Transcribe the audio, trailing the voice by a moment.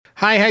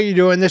Hi, how you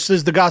doing? This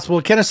is the Gospel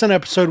of Kennison,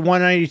 episode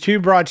 192,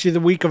 brought to you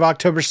the week of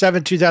October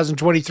 7th,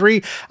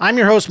 2023. I'm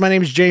your host. My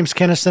name is James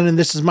Kennison, and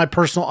this is my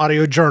personal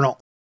audio journal.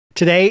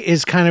 Today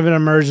is kind of an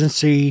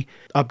emergency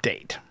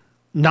update.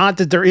 Not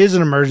that there is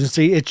an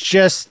emergency. It's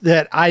just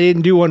that I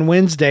didn't do one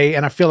Wednesday,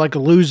 and I feel like a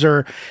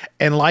loser,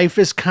 and life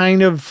is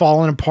kind of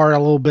falling apart a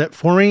little bit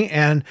for me,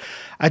 and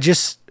I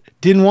just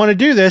didn't want to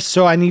do this,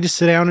 so I need to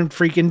sit down and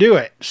freaking do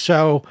it.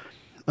 So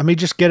let me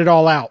just get it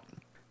all out.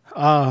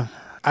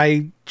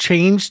 I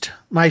changed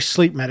my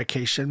sleep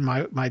medication.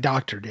 My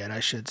doctor did, I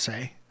should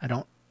say. I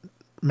don't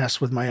mess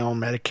with my own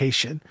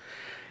medication.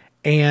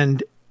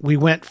 And we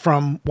went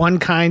from one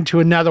kind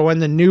to another one.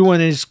 The new one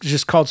is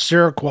just called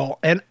Seroquel.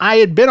 And I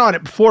had been on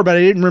it before, but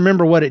I didn't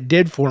remember what it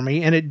did for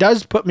me. And it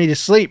does put me to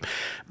sleep,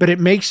 but it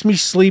makes me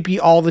sleepy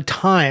all the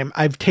time.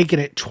 I've taken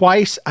it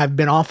twice. I've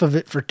been off of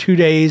it for 2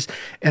 days,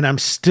 and I'm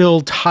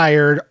still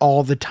tired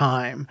all the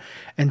time.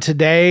 And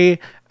today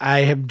I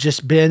have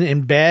just been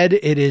in bed.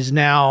 It is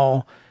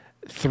now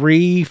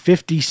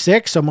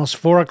 3:56, almost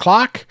 4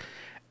 o'clock,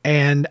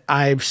 and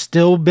I've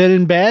still been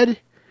in bed,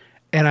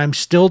 and I'm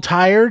still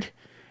tired,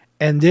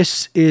 and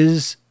this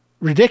is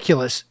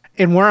ridiculous.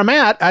 And where I'm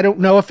at, I don't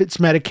know if it's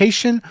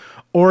medication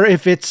or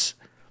if it's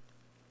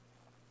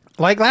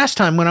like last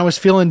time when I was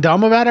feeling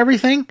dumb about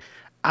everything.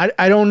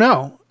 I don't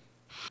know.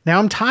 Now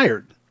I'm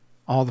tired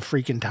all the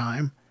freaking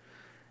time,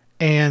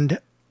 and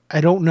I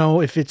don't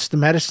know if it's the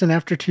medicine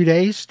after 2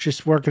 days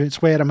just working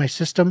its way out of my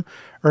system,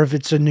 or if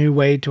it's a new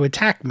way to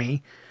attack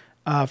me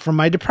from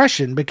my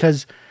depression.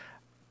 Because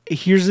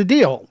here's the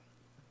deal.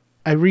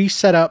 I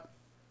reset up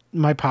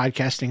my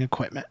podcasting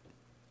equipment,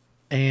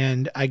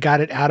 and I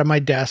got it out of my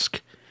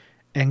desk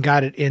and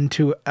got it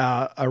into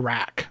a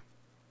rack,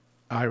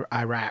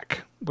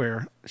 Iraq,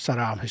 where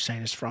Saddam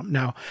Hussein is from.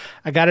 No,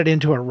 I got it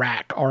into a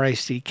rack,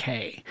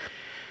 R-A-C-K.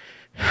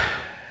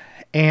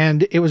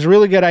 And it was a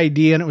really good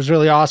idea, and it was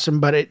really awesome,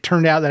 but it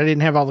turned out that I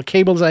didn't have all the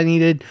cables I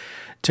needed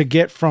to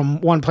get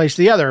from one place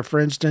to the other. For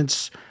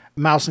instance,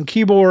 mouse and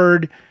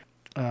keyboard,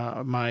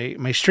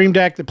 my Stream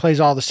Deck that plays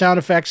all the sound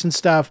effects and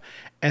stuff,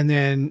 and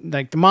then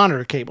like the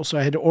monitor cable. So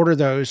I had to order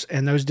those,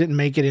 and those didn't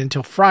make it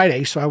until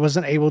Friday. So I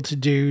wasn't able to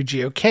do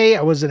GOK.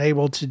 I wasn't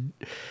able to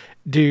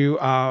do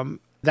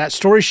That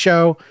Story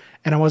Show,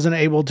 and I wasn't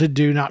able to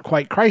do Not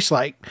Quite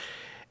Christ-like.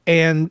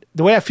 And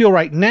the way I feel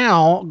right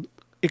now,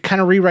 it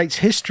kind of rewrites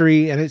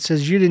history, and it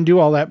says you didn't do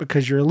all that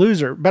because you're a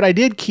loser. But I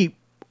did keep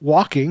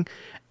walking,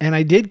 and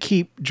I did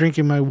keep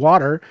drinking my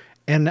water,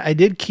 and I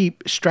did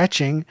keep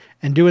stretching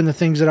and doing the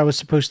things that I was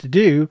supposed to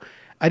do.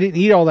 I didn't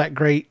eat all that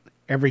great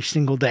every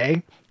single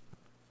day,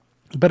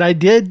 but I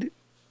did,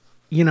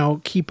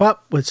 keep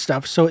up with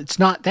stuff. So it's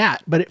not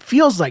that, but it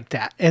feels like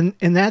that. And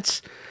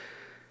that's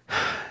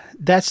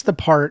the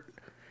part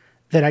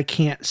that I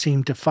can't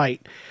seem to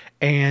fight.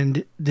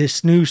 And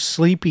this new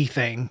sleepy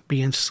thing,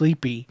 being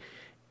sleepy,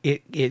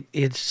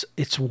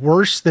 it's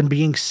worse than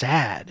being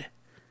sad,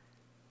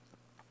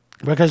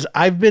 because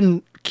I've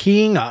been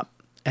keying up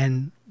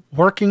and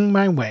working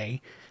my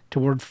way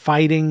toward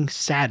fighting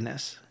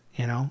sadness,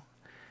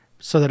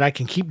 so that I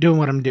can keep doing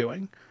what I'm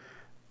doing.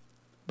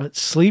 But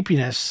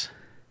sleepiness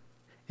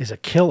is a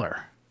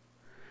killer.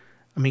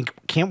 I mean,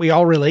 can't we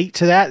all relate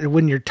to that?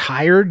 When you're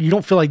tired, you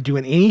don't feel like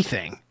doing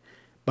anything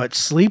but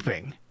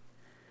sleeping.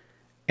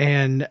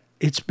 And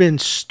it's been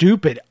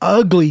stupid,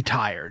 ugly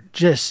tired,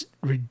 just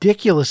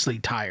ridiculously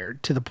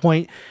tired, to the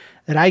point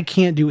that I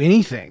can't do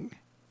anything.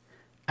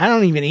 I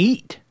don't even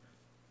eat.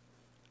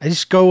 I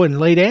just go and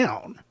lay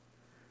down.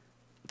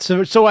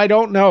 So I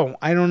don't know.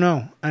 I don't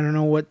know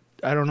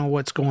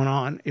what's going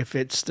on. If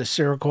it's the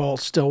Seroquel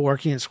still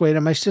working its way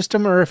to my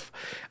system, or if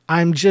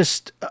I'm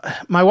just,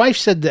 my wife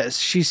said this.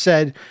 She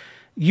said,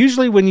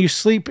 usually when you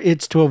sleep,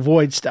 it's to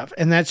avoid stuff.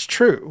 And that's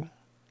true,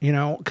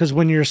 because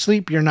when you're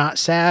asleep, you're not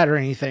sad or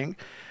anything.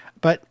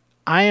 But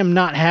I am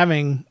not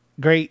having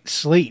great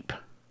sleep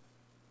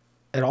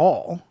at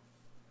all.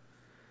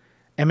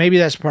 And maybe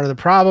that's part of the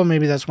problem.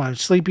 Maybe that's why I'm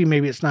sleepy.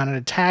 Maybe it's not an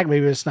attack.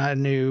 Maybe it's not a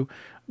new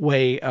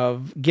way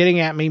of getting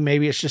at me.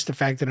 Maybe it's just the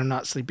fact that I'm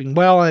not sleeping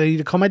well and I need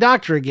to call my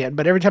doctor again.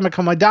 But every time I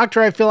call my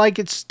doctor, I feel like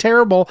it's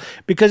terrible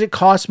because it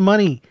costs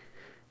money.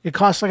 It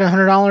costs like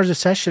 $100 a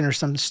session or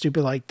something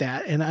stupid like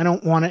that. And I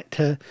don't want it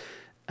to,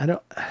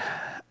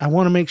 I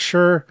want to make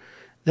sure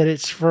that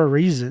it's for a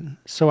reason.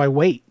 So I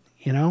wait,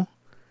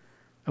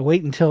 I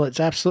wait until it's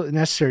absolutely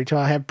necessary, till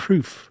I have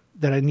proof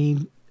that I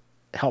need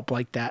help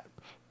like that.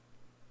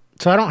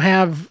 So I don't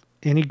have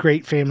any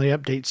great family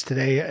updates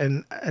today,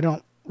 and I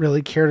don't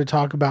really care to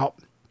talk about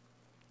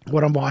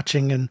what I'm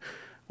watching and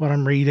what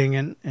I'm reading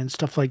and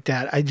stuff like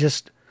that. I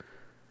just,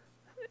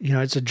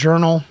 it's a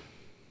journal,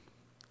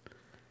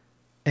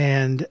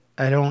 and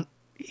I don't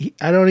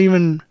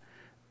even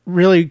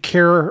really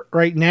care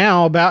right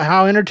now about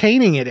how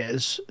entertaining it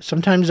is.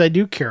 Sometimes I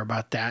do care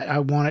about that. I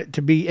want it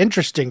to be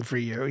interesting for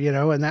you,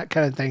 and that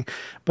kind of thing.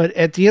 But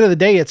at the end of the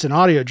day, it's an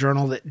audio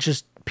journal that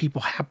just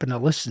people happen to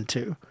listen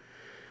to.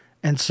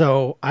 And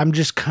so I'm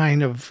just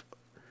kind of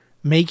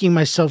making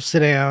myself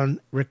sit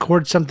down,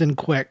 record something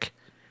quick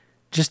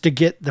just to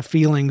get the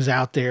feelings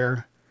out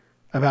there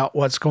about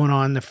what's going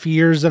on, the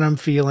fears that I'm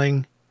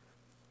feeling.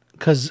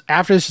 Because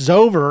after this is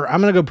over,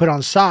 I'm going to go put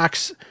on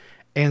socks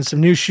and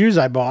some new shoes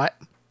I bought,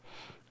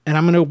 and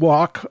I'm going to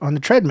walk on the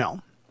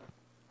treadmill.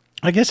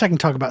 I guess I can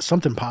talk about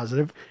something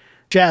positive.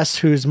 Jess,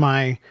 who's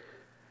my,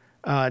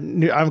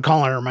 I'm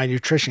calling her my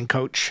nutrition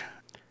coach,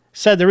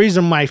 said the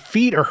reason my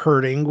feet are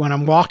hurting when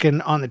I'm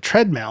walking on the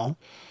treadmill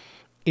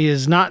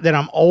is not that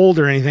I'm old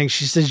or anything.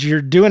 She says,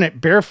 you're doing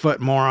it barefoot,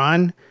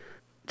 moron.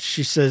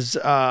 She says,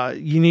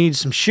 you need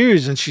some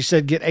shoes. And she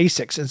said, get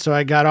Asics. And so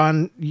I got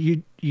on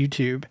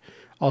YouTube,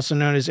 also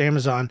known as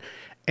Amazon,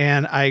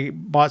 and I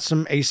bought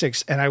some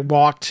Asics and I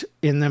walked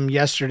in them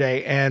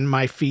yesterday and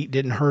my feet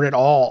didn't hurt at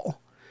all.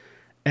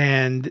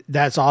 And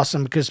that's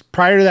awesome because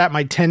prior to that,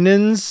 my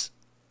tendons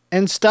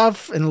and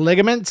stuff and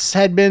ligaments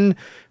had been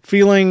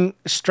feeling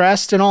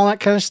stressed and all that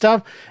kind of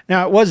stuff.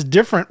 Now it was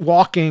different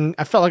walking.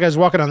 I felt like I was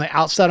walking on the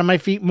outside of my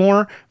feet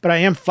more, but I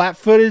am flat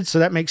footed. So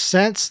that makes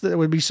sense. That there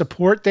would be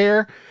support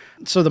there.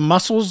 So the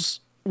muscles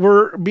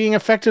were being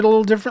affected a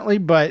little differently,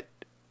 but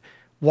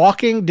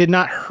walking did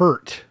not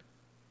hurt.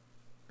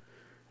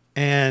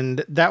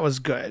 And that was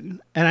good.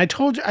 And I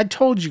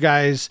told you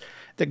guys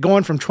that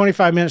going from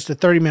 25 minutes to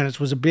 30 minutes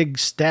was a big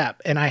step.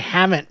 And I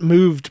haven't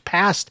moved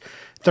past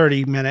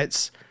 30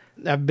 minutes.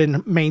 I've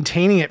been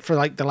maintaining it for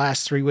like the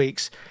last 3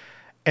 weeks.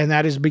 And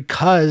that is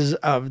because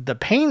of the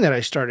pain that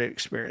I started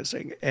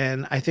experiencing.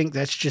 And I think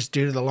that's just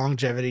due to the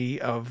longevity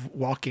of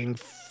walking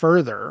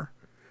further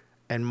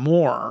and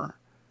more.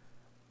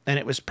 And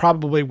it was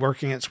probably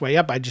working its way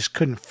up. I just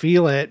couldn't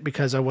feel it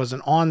because I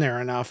wasn't on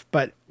there enough.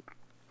 But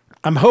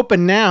I'm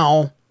hoping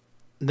now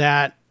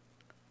that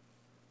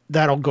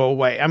that'll go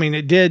away. I mean,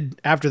 it did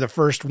after the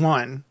first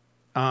one.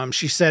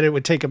 She said it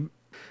would take a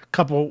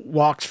couple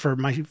walks for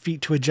my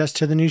feet to adjust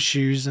to the new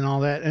shoes and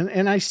all that.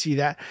 And I see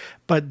that.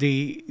 But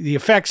the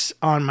effects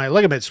on my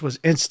ligaments was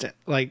instant.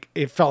 Like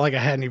it felt like I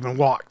hadn't even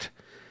walked.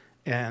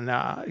 And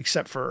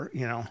except for,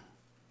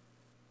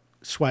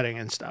 sweating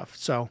and stuff.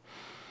 So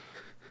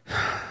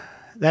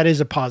that is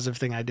a positive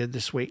thing I did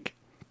this week.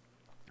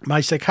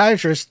 My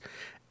psychiatrist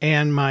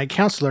and my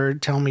counselor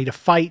tell me to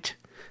fight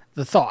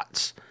the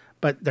thoughts,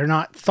 but they're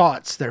not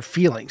thoughts, they're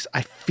feelings.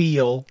 I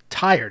feel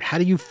tired. How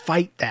do you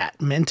fight that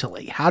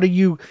mentally? How do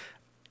you,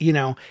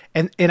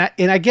 and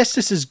I guess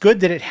this is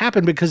good that it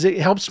happened because it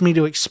helps me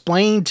to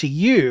explain to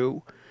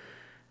you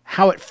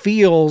how it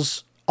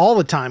feels all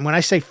the time. When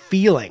I say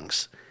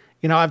feelings,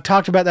 I've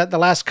talked about that the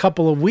last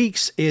couple of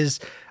weeks is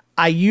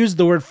I use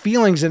the word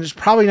feelings and it's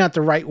probably not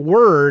the right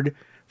word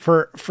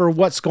for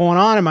what's going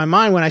on in my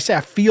mind. When I say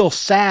I feel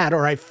sad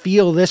or I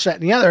feel this, that,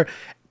 and the other,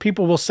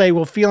 people will say,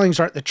 well, feelings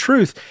aren't the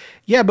truth.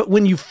 Yeah, but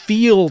when you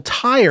feel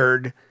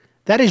tired,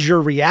 that is your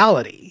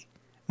reality.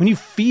 When you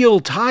feel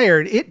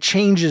tired, it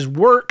changes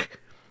work,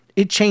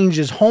 it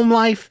changes home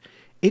life,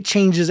 it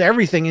changes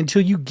everything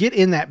until you get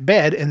in that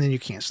bed and then you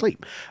can't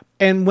sleep.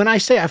 And when I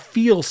say I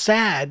feel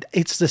sad,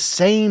 it's the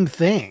same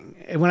thing.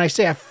 When I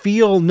say I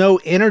feel no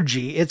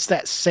energy, it's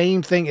that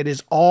same thing. It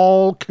is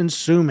all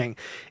consuming.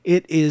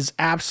 It is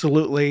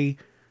absolutely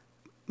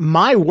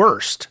my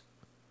worst.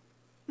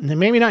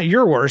 Maybe not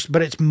your worst,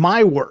 but it's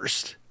my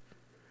worst.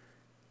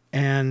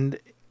 And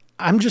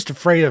I'm just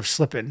afraid of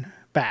slipping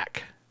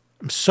back.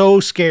 I'm so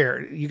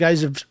scared. You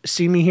guys have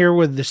seen me here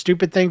with the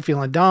stupid thing,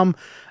 feeling dumb.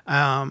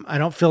 I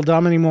don't feel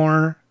dumb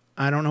anymore.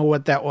 I don't know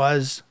what that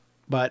was,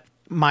 but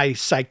my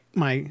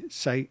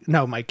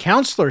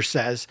counselor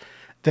says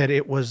that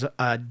it was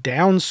a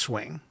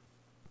downswing.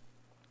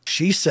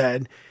 She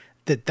said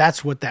that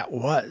that's what that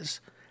was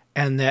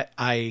and that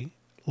I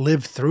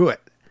lived through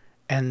it.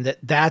 And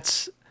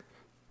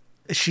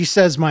she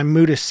says my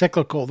mood is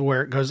cyclical,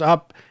 where it goes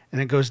up and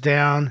it goes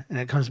down and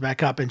it comes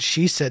back up. And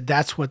she said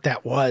that's what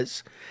that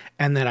was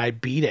and that I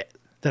beat it,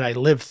 that I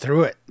lived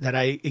through it, that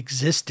I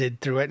existed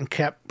through it and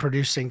kept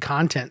producing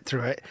content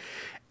through it.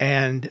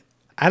 And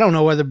I don't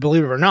know whether to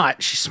believe it or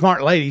not. She's a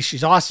smart lady.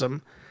 She's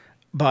awesome.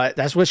 But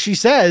that's what she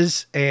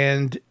says,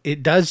 and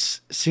it does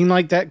seem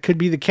like that could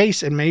be the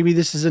case, and maybe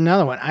this is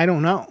another one. I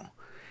don't know.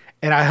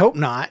 And I hope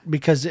not,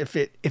 because if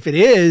it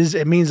is,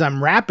 it means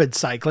I'm rapid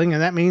cycling,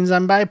 and that means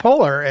I'm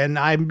bipolar, and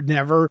I don't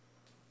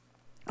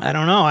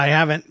know.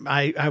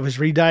 I was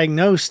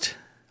re-diagnosed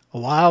a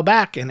while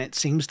back, and it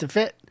seems to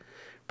fit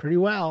pretty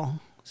well.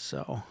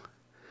 So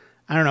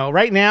I don't know.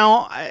 Right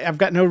now, I've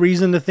got no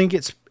reason to think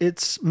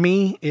it's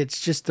me.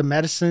 It's just the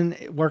medicine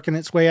working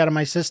its way out of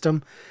my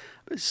system.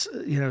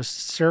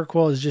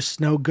 Seroquel is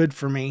just no good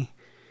for me.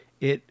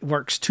 It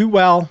works too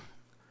well.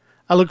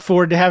 I look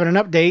forward to having an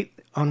update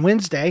on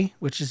Wednesday,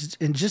 which is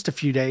in just a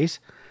few days,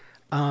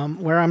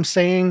 where I'm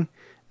saying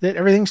that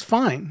everything's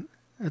fine.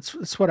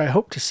 That's what I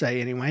hope to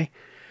say anyway.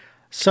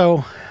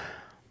 So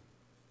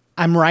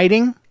I'm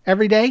writing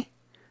every day.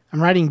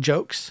 I'm writing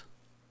jokes.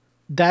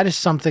 That is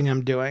something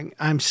I'm doing.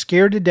 I'm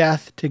scared to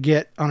death to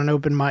get on an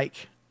open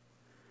mic,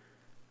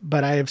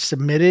 but I have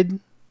submitted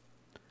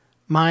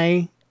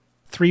my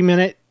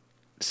 3-minute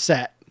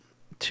set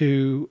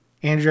to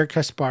Andrea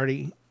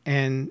Caspardi,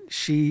 and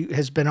she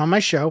has been on my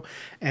show,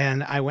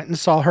 and I went and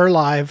saw her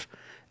live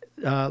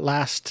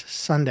last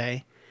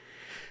Sunday.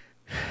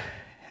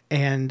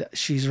 and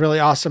she's really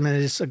awesome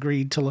and has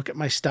agreed to look at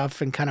my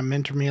stuff and kind of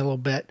mentor me a little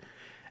bit.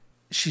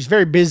 She's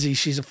very busy.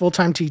 She's a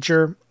full-time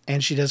teacher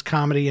and she does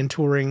comedy and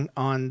touring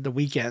on the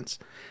weekends.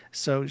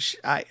 So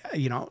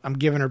I'm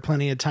giving her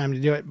plenty of time to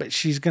do it, but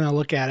she's going to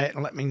look at it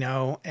and let me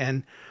know.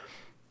 And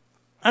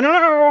I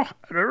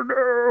don't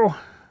know.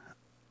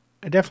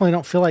 I definitely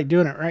don't feel like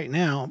doing it right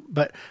now,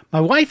 but my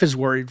wife is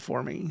worried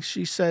for me.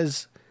 She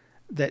says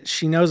that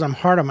she knows I'm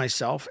hard on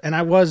myself. And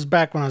I was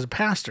back when I was a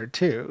pastor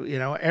too.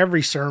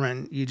 Every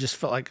sermon, you just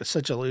felt like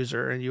such a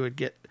loser, and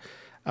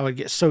I would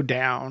get so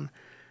down.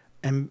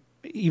 And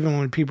even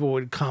when people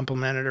would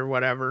compliment it or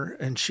whatever,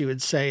 and she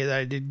would say that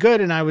I did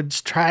good, and I would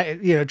try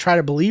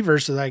to believe her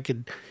so that I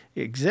could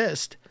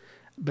exist.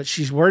 But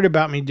she's worried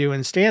about me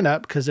doing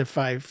stand-up because if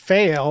I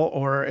fail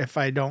or if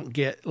I don't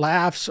get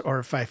laughs or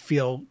if I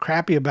feel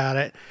crappy about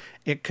it,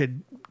 it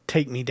could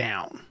take me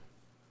down,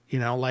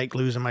 like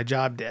losing my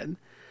job did.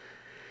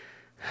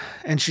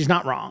 And she's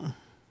not wrong.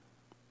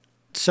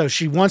 So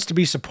she wants to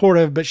be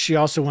supportive, but she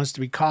also wants to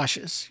be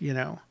cautious,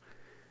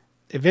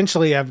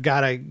 Eventually, I've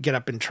got to get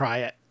up and try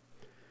it.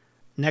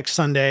 Next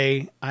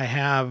Sunday, I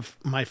have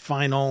my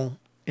final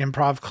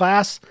improv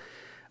class,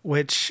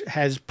 which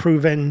has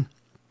proven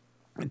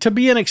to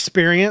be an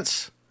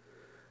experience,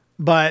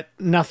 but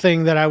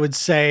nothing that I would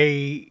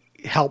say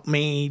helped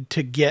me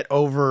to get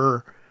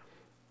over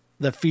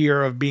the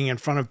fear of being in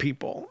front of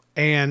people.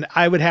 And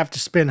I would have to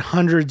spend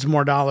hundreds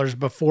more dollars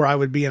before I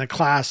would be in a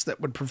class that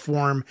would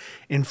perform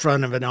in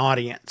front of an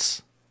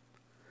audience.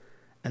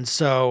 And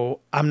so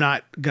I'm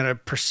not going to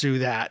pursue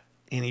that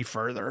any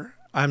further.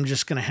 I'm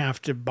just going to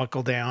have to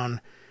buckle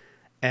down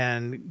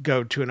and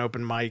go to an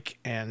open mic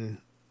and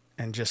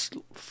just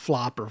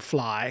flop or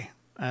fly.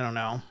 I don't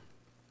know.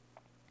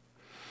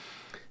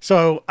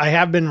 So I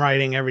have been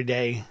writing every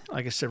day.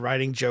 Like I said,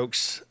 writing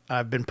jokes.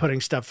 I've been putting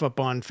stuff up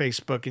on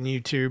Facebook and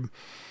YouTube,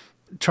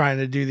 trying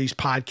to do these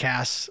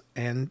podcasts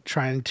and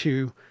trying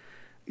to,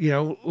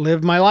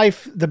 live my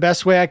life the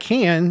best way I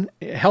can,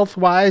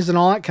 health-wise and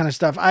all that kind of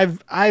stuff.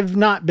 I've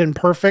not been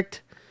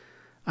perfect.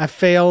 I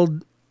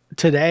failed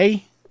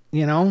today,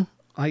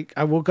 like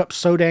I woke up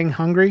so dang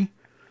hungry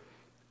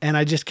and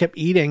I just kept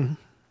eating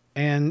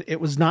and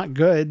it was not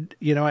good.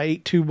 I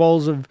ate 2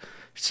 bowls of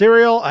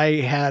cereal.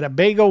 I had a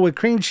bagel with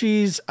cream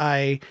cheese.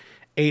 I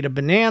ate a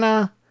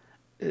banana.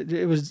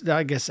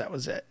 I guess that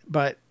was it.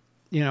 But,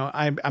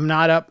 I'm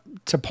not up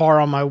to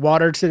par on my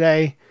water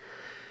today.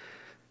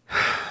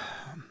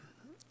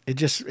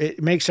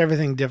 It makes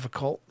everything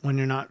difficult when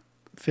you're not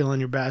feeling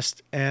your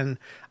best. And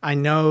I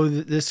know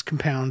that this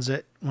compounds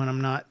it when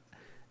I'm not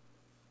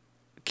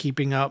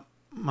keeping up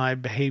my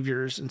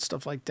behaviors and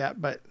stuff like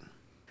that. But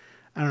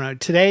I don't know.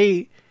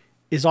 Today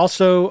is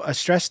also a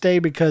stress day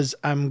because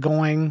I'm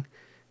going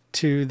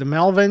to the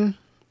Melvin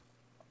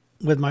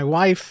with my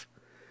wife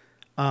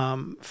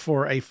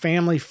for a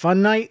family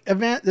fun night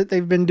event that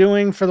they've been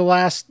doing for the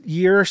last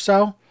year or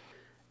so.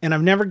 And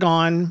I've never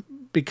gone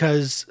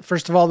because,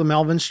 first of all, the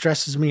Melvin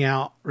stresses me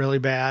out really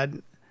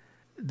bad.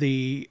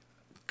 The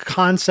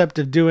concept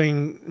of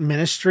doing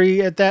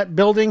ministry at that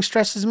building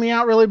stresses me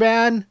out really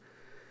bad.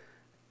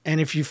 And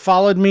if you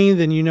followed me,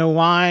 then you know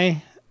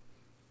why.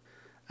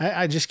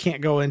 I just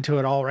can't go into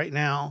it all right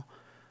now.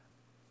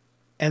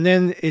 And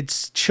then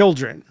it's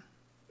children.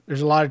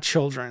 There's a lot of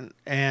children,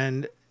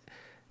 and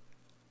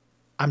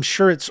I'm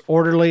sure it's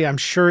orderly. I'm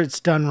sure it's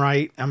done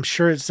right. I'm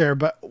sure it's there.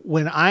 But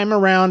when I'm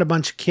around a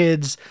bunch of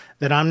kids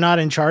that I'm not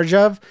in charge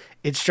of,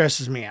 it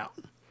stresses me out.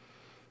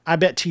 I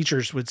bet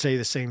teachers would say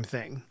the same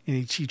thing.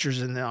 Any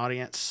teachers in the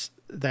audience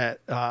that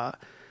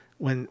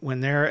when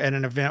they're at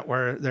an event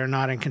where they're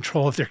not in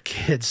control of their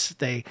kids,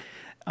 they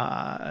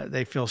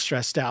feel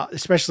stressed out,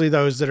 especially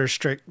those that are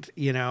strict,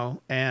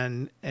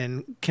 and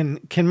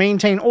can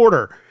maintain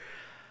order.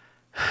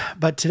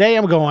 But today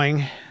I'm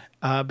going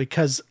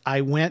because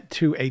I went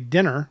to a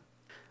dinner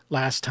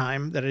last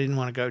time that I didn't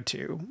want to go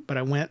to, but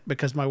I went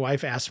because my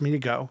wife asked me to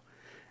go,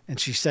 and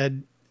she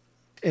said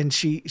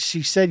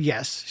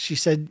yes. She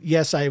said,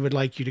 yes, I would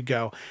like you to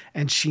go.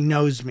 And she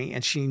knows me,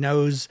 and she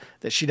knows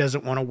that she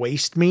doesn't want to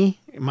waste my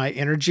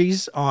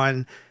energies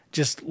on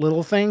just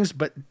little things,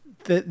 but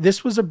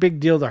this was a big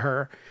deal to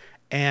her.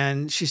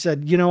 And she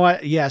said, you know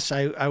what? Yes,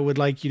 I would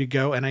like you to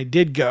go. And I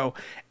did go,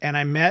 and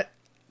I met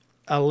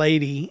a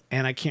lady,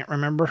 and I can't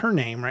remember her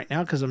name right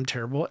now because I'm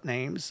terrible at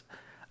names,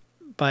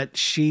 but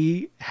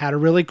she had a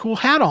really cool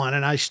hat on,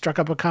 and I struck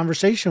up a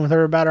conversation with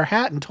her about her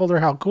hat and told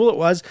her how cool it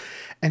was.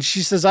 And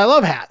she says, I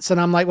love hats.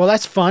 And I'm like, well,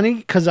 that's funny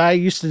because I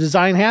used to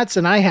design hats,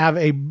 and I have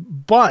a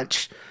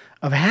bunch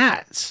of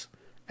hats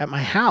at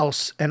my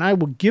house, and I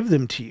will give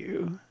them to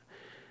you.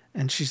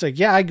 And she's like,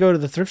 yeah, I go to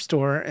the thrift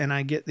store and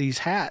I get these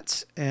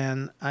hats.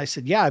 And I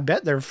said, yeah, I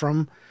bet they're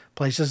from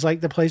places like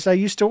the place I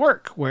used to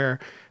work where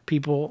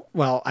people,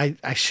 well, I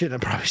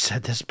shouldn't have probably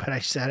said this, but I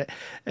said it.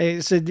 I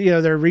said,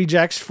 they're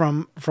rejects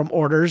from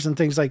orders and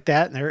things like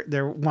that. And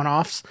they're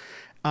one-offs.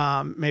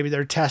 Maybe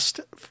they're test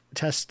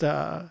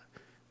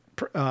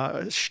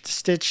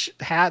stitch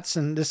hats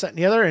and this, that, and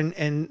the other.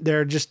 And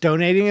they're just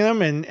donating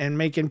them and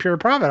making pure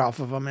profit off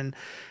of them. And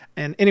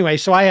And anyway,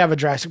 so I have a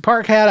Jurassic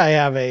Park hat. I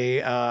have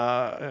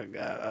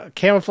a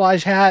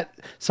camouflage hat.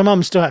 Some of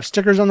them still have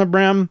stickers on the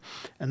brim,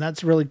 and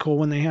that's really cool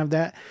when they have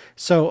that.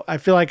 So I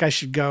feel like I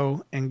should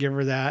go and give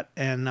her that.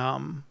 And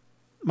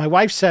my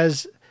wife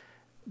says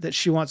that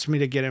she wants me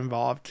to get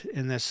involved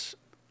in this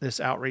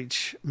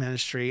outreach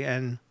ministry,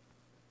 and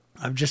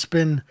I've just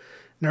been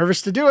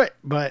nervous to do it,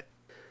 but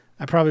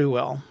I probably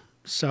will.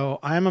 So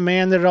I'm a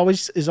man that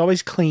is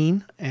always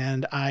clean,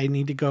 and I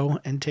need to go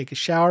and take a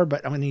shower,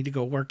 but I'm going to need to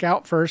go work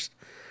out first.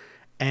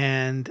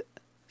 And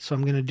so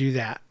I'm going to do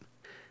that.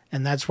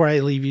 And that's where I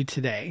leave you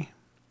today.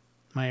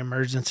 My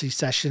emergency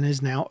session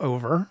is now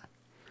over.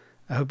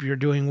 I hope you're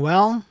doing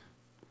well.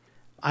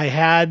 I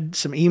had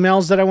some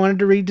emails that I wanted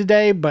to read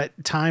today, but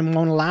time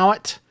won't allow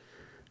it.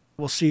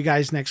 We'll see you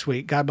guys next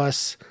week. God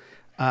bless.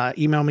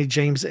 Email me,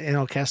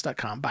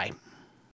 james@nlcast.com. Bye.